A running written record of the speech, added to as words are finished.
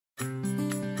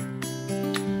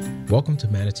Welcome to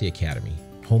Manatee Academy,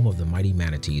 home of the Mighty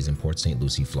Manatees in Port St.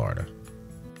 Lucie, Florida.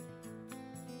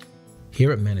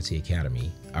 Here at Manatee Academy,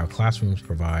 our classrooms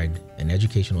provide an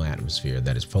educational atmosphere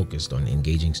that is focused on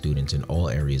engaging students in all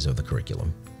areas of the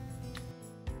curriculum.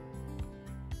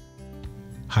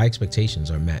 High expectations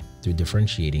are met through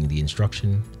differentiating the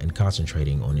instruction and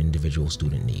concentrating on individual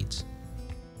student needs.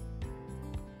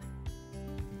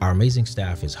 Our amazing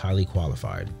staff is highly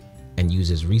qualified and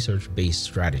uses research-based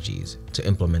strategies to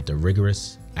implement a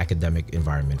rigorous academic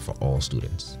environment for all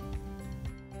students.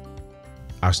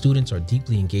 Our students are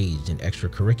deeply engaged in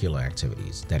extracurricular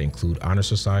activities that include Honor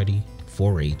Society,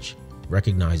 4-H,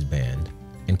 recognized band,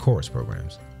 and chorus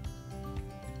programs.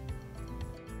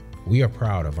 We are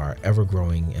proud of our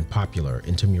ever-growing and popular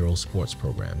intramural sports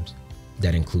programs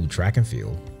that include track and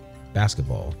field,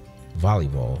 basketball,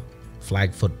 volleyball,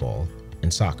 flag football,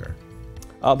 and soccer.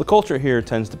 The culture here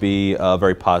tends to be a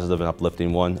very positive and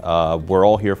uplifting one. We're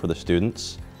all here for the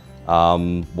students.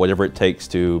 Whatever it takes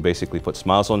to basically put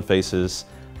smiles on faces,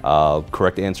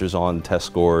 correct answers on test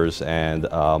scores, and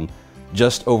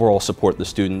just overall support the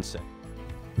students.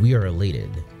 We are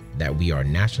elated that we are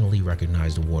nationally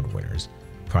recognized award winners,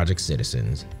 Project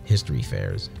Citizens, history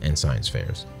fairs, and science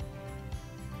fairs.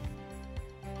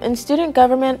 In student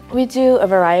government, we do a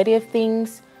variety of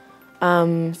things.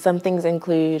 Some things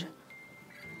include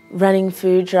running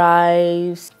food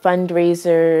drives,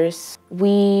 fundraisers.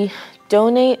 We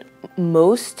donate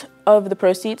most of the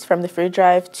proceeds from the food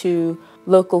drive to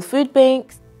local food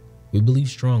banks. We believe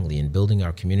strongly in building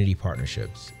our community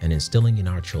partnerships and instilling in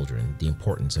our children the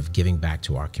importance of giving back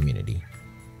to our community,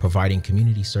 providing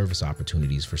community service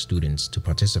opportunities for students to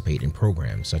participate in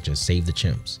programs such as Save the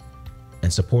Chimps,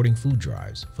 and supporting food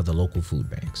drives for the local food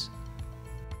banks.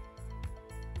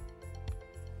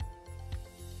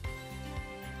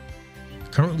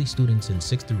 Currently, students in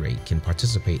 6th through 8 can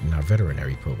participate in our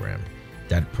veterinary program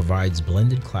that provides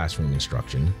blended classroom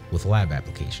instruction with lab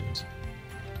applications.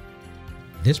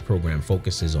 This program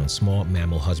focuses on small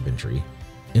mammal husbandry,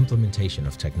 implementation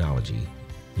of technology,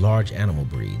 large animal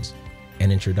breeds,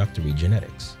 and introductory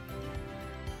genetics.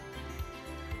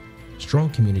 Strong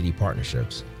community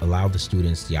partnerships allow the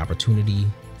students the opportunity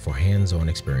for hands-on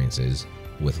experiences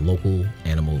with local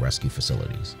animal rescue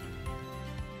facilities.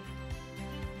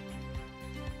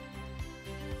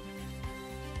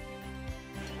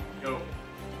 Go.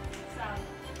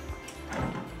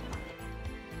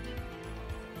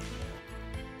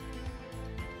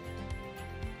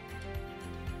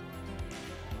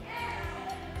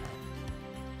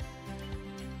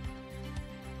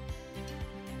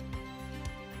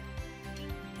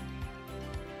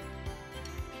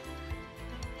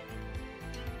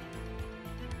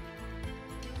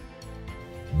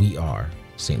 We are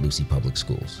St. Lucie Public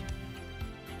Schools.